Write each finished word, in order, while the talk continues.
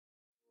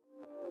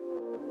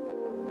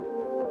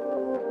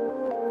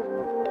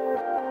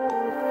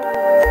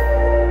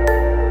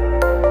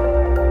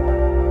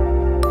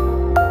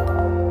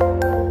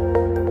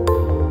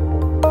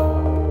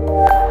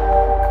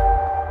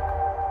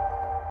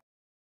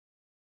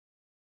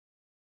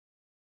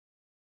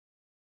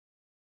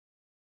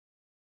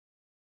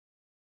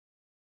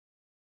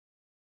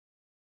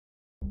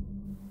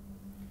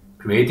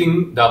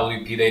creating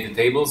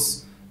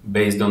wpDataTables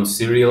based on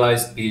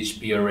serialized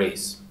PHP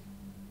arrays.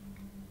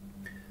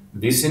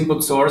 This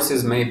input source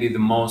is maybe the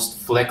most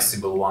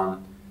flexible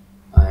one,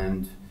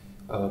 and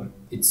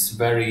it's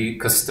very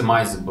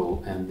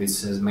customizable, and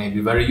this is maybe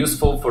very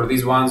useful for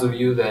these ones of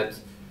you that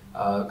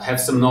have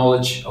some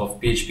knowledge of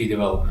PHP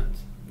development.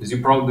 As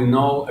you probably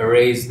know,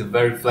 array is the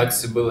very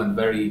flexible and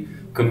very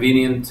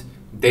convenient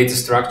data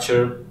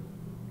structure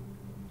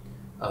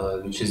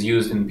which is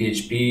used in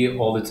PHP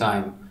all the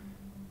time.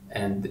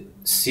 And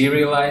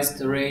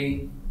serialized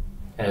array,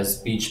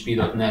 as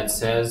php.net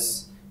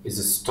says, is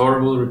a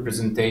storable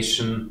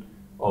representation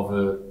of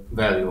a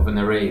value, of an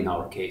array in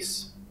our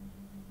case.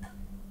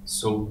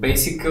 So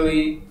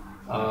basically,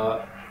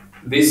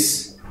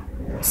 this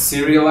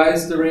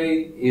serialized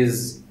array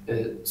is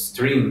a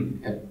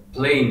string, a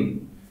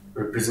plain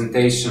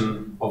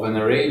representation of an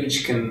array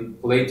which can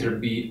later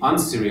be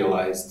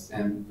unserialized,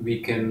 and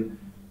we can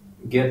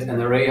get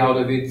an array out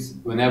of it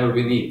whenever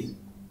we need.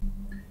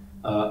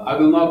 I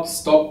will not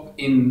stop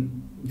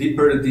in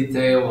deeper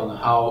detail on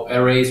how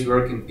arrays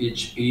work in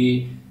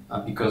PHP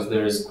because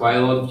there's quite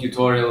a lot of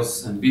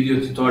tutorials and video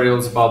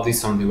tutorials about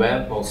this on the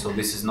web. Also,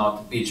 this is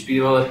not a PHP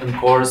development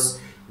course,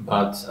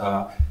 but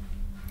a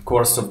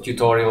course of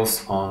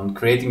tutorials on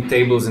creating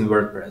tables in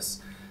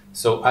WordPress.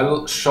 So I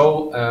will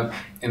show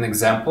an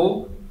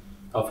example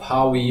of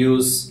how we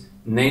use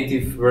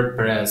native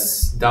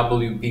WordPress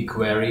WP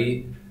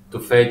query to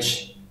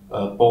fetch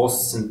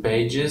posts and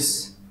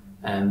pages,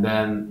 and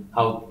then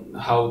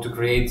how to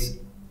create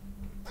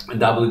a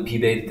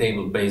WP data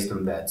table based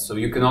on that. So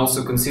you can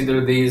also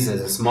consider this as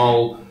a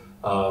small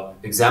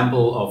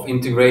example of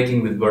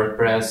integrating with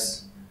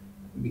WordPress,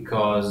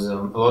 because a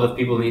lot of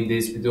people need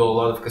this. We do a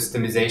lot of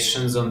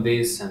customizations on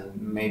this, and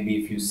maybe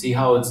if you see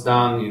how it's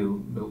done,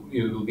 you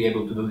will be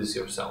able to do this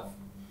yourself.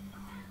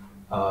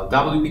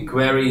 WP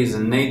query is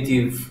a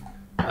native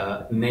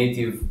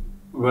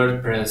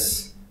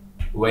WordPress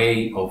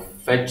way of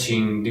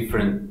fetching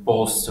different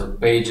posts or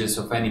pages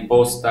of any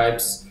post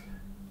types,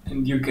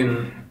 and you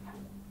can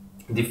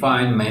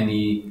define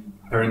many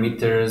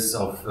parameters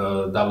of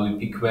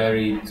WP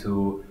query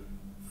to,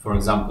 for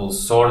example,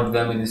 sort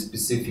them in a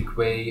specific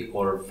way,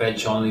 or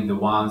fetch only the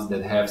ones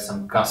that have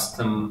some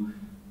custom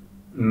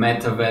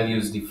meta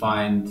values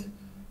defined,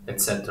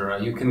 etc.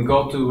 You can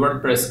go to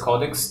WordPress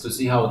codex to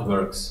see how it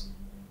works.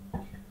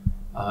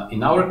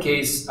 In our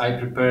case, I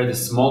prepared a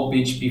small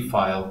PHP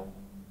file.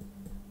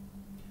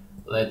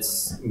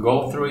 Let's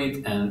go through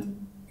it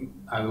and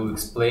I will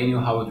explain you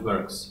how it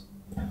works.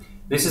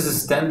 This is a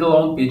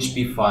standalone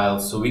PHP file,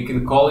 so we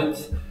can call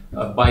it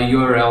by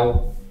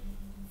URL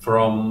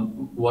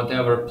from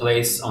whatever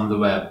place on the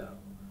web.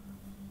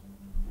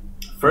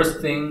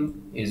 First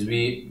thing is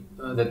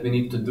that we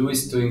need to do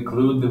is to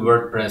include the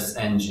WordPress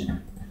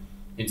engine.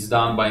 It's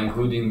done by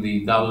including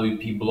the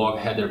WP blog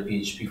header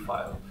PHP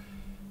file.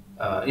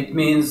 It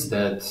means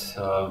that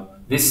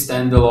this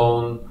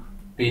standalone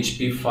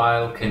PHP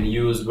file can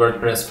use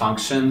WordPress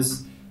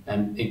functions,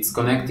 and it's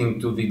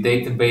connecting to the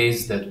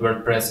database that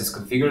WordPress is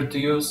configured to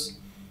use.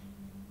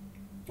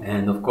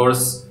 And of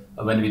course,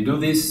 when we do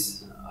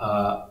this,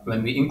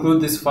 when we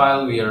include this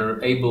file, we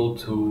are able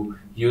to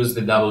use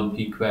the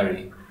WP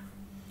query.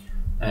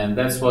 And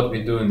that's what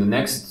we do in the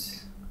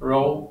next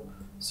row.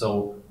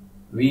 So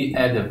we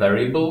add a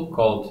variable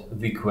called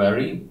the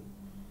query,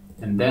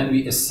 and then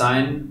we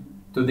assign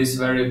to this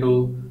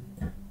variable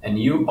a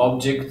new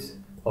object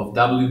of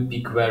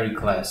WP query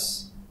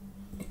class.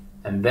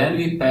 And then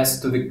we pass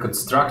to the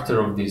constructor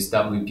of this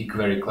WP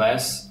query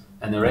class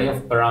an array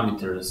of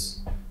parameters.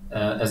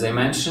 As I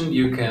mentioned,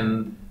 you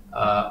can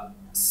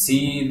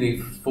see the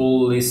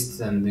full list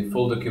and the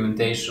full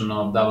documentation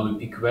of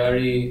WP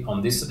query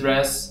on this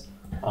address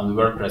on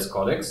the WordPress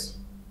codex.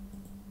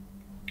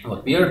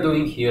 What we are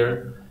doing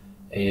here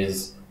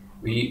is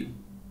we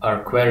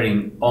are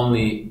querying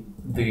only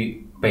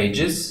the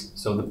pages,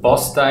 so the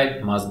post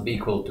type must be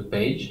equal to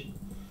page.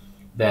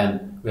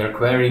 Then we are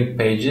querying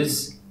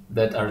pages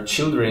that are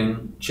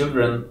children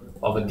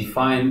of a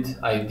defined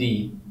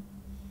ID.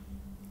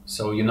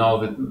 So you know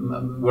that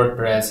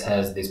WordPress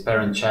has these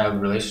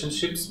parent-child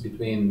relationships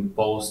between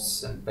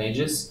posts and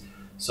pages.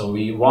 So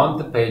we want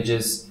the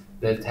pages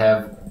that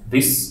have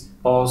this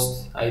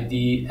post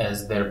ID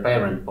as their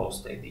parent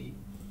post ID.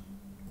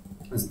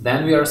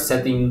 Then we are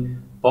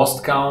setting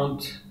post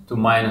count to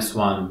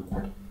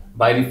 -1.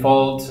 By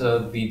default,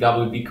 the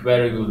WP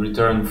query will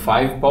return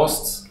 5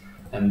 posts,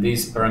 and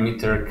this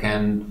parameter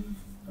can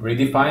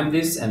redefine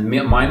this, and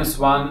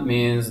 -1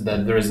 means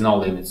that there is no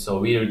limit, so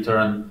we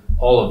return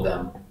all of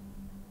them.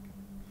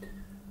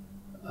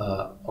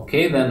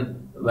 Okay,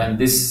 then when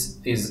this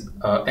is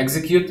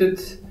executed,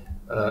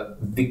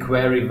 the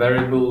query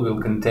variable will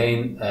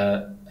contain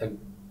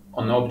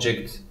an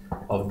object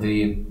of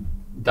the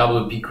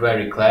WP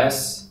query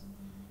class,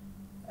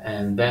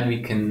 and then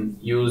we can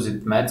use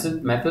it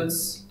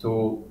methods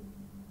to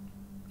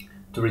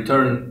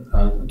return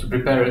to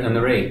prepare an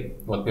array.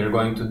 What we are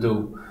going to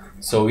do,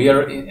 so we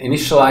are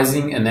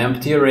initializing an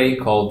empty array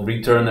called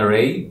return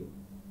array,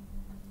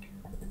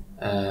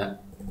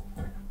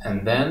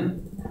 and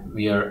then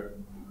we are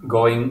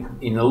going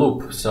in a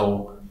loop.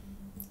 So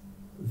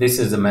this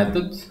is a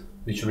method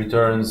which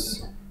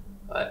returns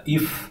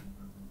if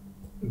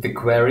the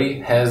query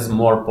has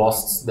more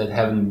posts that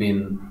haven't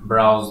been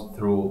browsed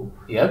through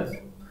yet.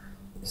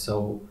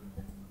 So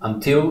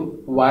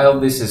while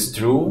this is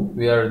true,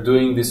 we are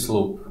doing this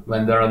loop.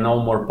 When there are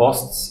no more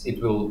posts,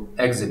 it will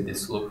exit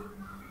this loop.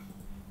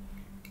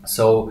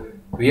 So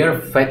we are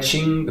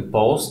fetching the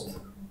post,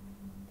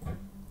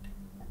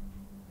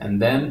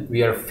 and then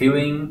we are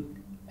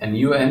filling a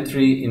new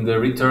entry in the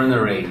return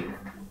array.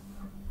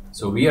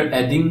 So we are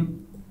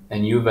adding a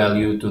new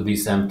value to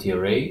this empty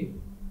array,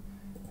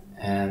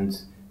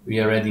 and we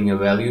are adding a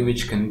value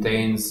which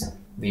contains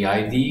the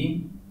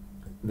ID,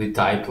 the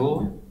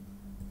title,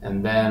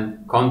 and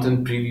then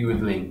content preview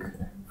with link.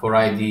 For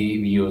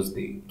ID we use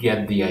the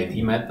get the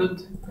ID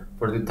method.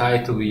 For the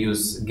title we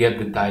use get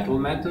the title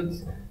method,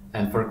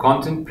 and for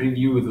content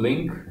preview with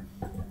link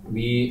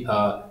we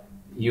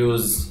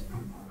use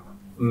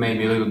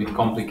maybe a little bit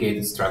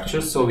complicated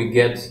structure. So we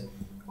get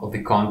of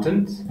the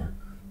content,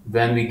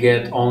 then we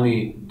get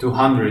only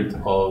 200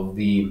 of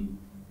the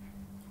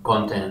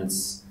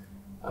content's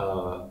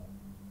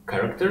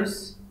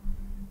characters.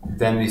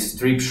 Then we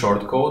strip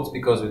shortcodes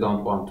because we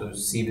don't want to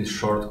see the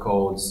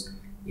shortcodes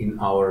in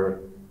our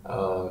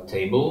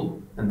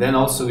table. And then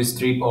also we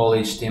strip all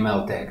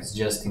HTML tags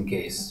just in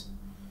case.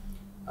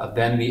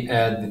 Then we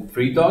add the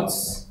 3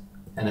 dots,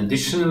 and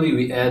additionally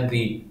we add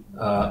the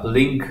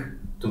link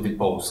to the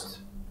post.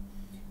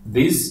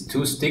 These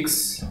 2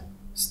 sticks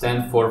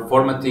stand for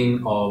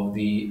formatting of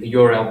the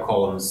URL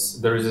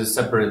columns. There is a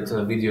separate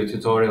video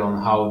tutorial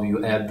on how do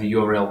you add the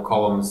URL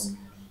columns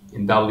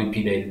in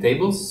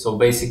wpDataTables. So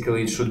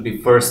basically it should be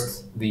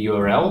first the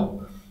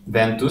URL,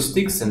 then 2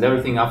 sticks, and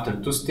everything after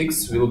 2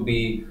 sticks will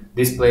be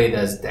displayed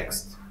as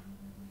text.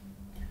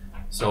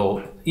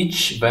 So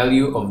each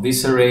value of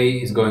this array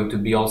is going to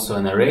be also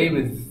an array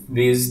with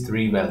these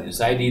 3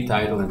 values: ID,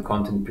 title, and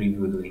content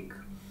preview with link.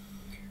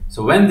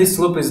 So when this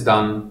loop is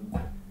done,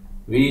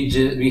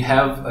 we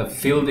have a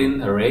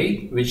filled-in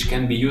array which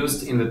can be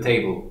used in the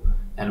table.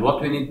 And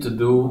what we need to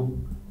do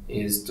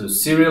is to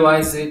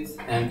serialize it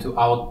and to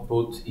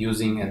output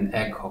using an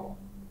echo.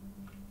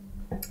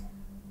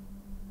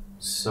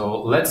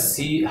 So let's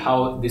see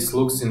how this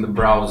looks in the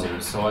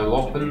browser. So I'll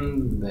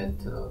open that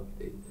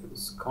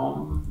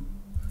 .com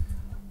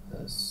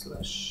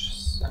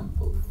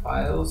 /sample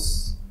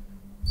files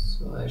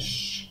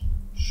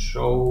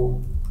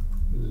 /show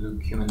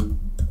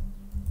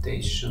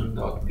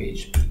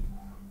documentation.php.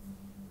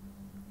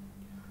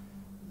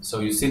 So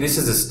you see this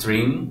is a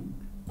string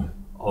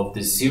of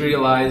the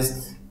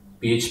serialized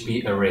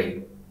PHP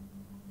array.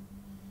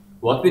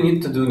 What we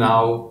need to do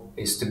now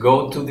is to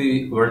go to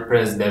the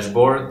WordPress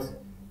dashboard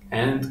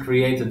and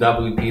create a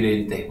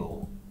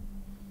wpDataTable.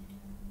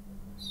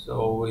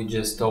 So we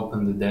just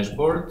open the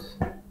dashboard,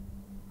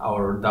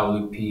 our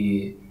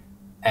WP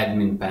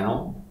admin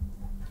panel.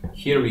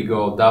 Here we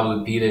go,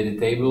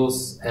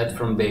 wpDataTables, add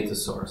from data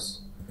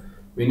source.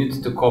 We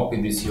need to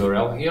copy this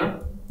URL here.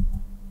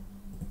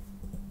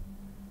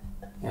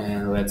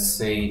 And let's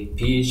say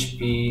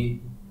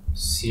PHP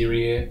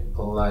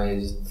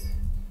serialized,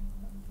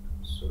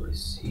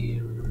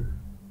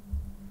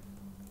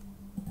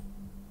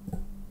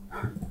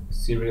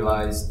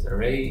 serialized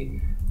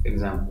array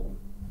example.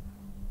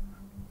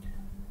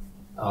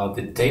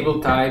 The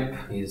table type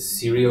is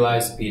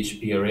serialized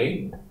PHP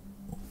array.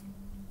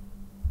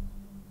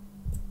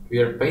 We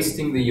are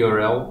pasting the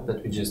URL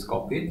that we just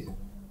copied,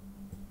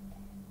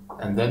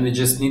 and then we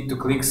just need to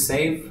click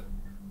save.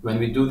 When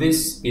we do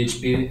this,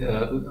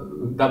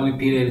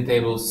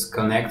 wpDataTables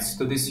connects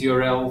to this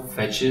URL,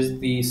 fetches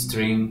the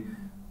string,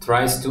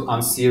 tries to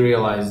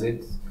unserialize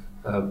it,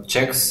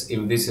 checks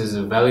if this is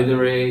a valid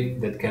array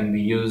that can be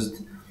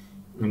used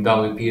in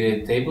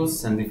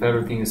wpDataTables, and if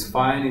everything is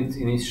fine, it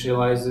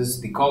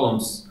initializes the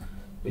columns,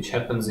 which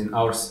happens in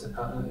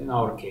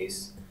our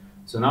case.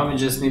 So now we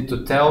just need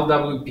to tell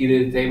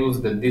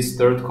wpDataTables that this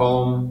third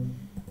column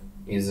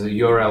is a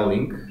URL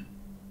link,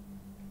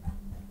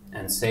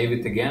 and save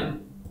it again.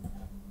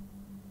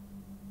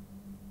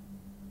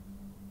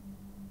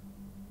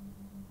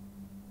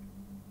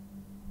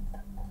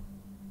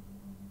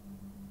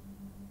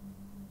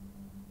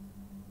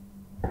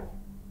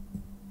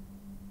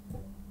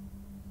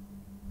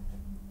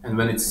 And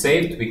when it's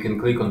saved, we can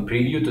click on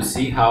preview to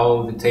see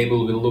how the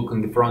table will look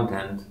on the front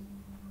end.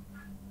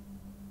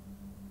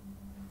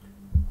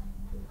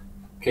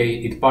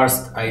 Okay, it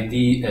parsed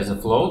ID as a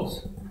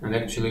float, and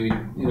actually we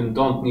even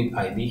don't need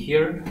ID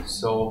here,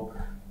 so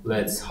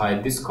let's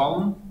hide this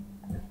column.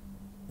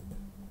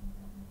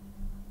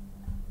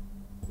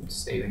 Let's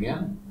save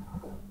again.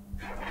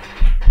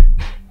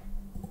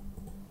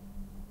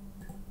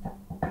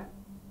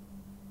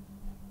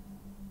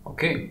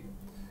 Okay,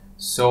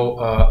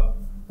 so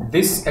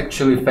this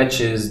actually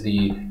fetches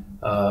the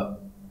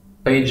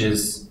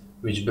pages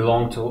which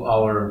belong to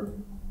our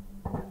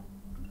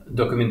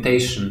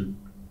documentation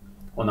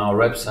on our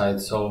website.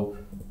 So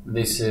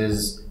this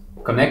is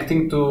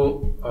connecting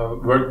to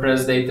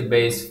WordPress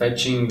database,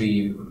 fetching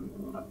the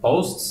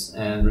posts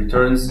and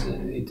returns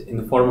it in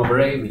the form of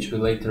array, which we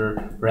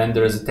later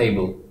render as a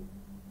table.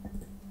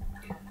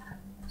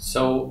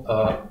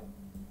 So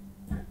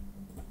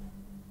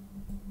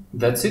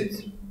that's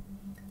it.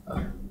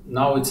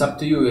 Now it's up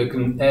to you. You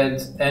can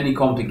add any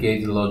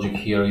complicated logic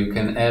here. You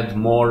can add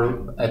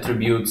more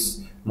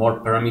attributes, more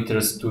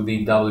parameters to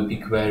the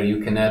WP query. You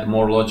can add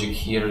more logic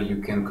here. You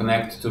can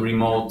connect to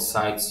remote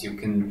sites. You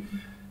can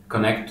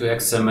connect to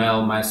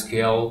XML,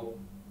 MySQL,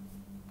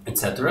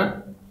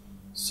 etc.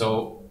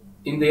 So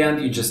in the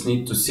end, you just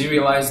need to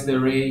serialize the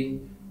array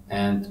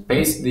and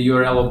paste the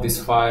URL of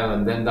this file,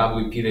 and then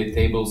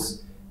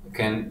wpDataTables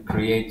can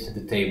create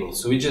the table.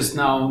 So we just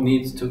now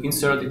need to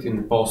insert it in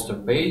the poster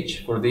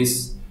page. For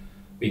this,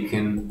 we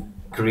can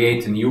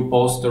create a new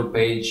poster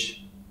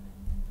page.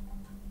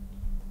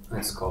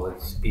 Let's call it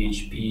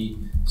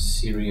PHP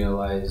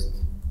Serialized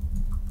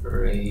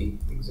Array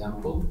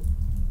example.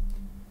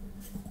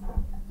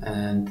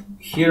 And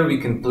here we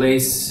can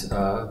place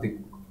the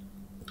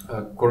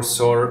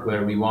cursor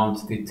where we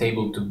want the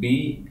table to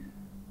be.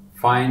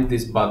 Find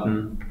this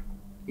button,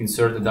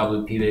 insert the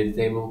WP data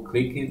table,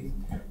 click it,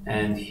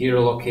 and here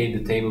locate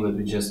the table that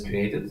we just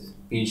created,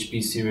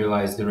 PHP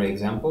Serialized Array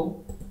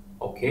example.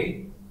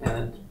 OK,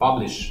 and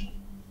publish.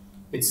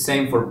 It's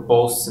same for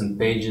posts and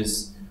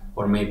pages,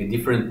 or maybe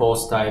different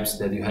post types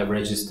that you have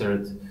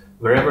registered.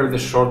 Wherever the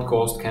short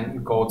codes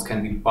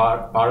can be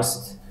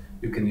parsed,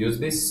 you can use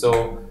this.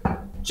 So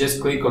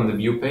just click on the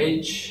view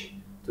page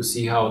to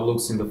see how it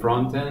looks in the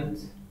front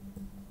end.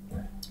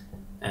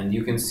 And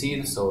you can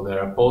see, so there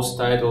are post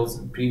titles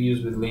and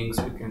previews with links.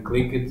 We can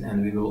click it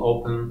and we will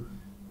open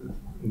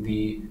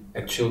the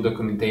actual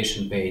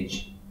documentation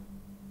page.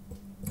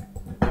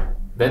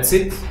 That's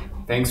it.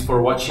 Thanks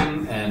for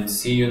watching and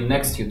see you in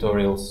next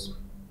tutorials.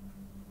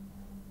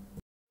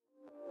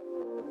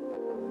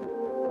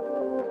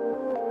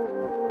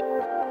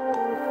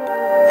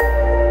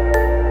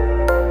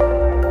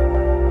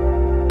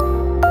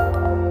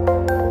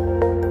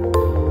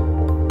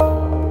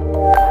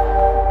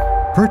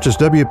 Purchase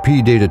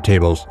WP Data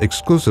Tables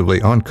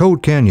exclusively on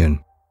Code Canyon.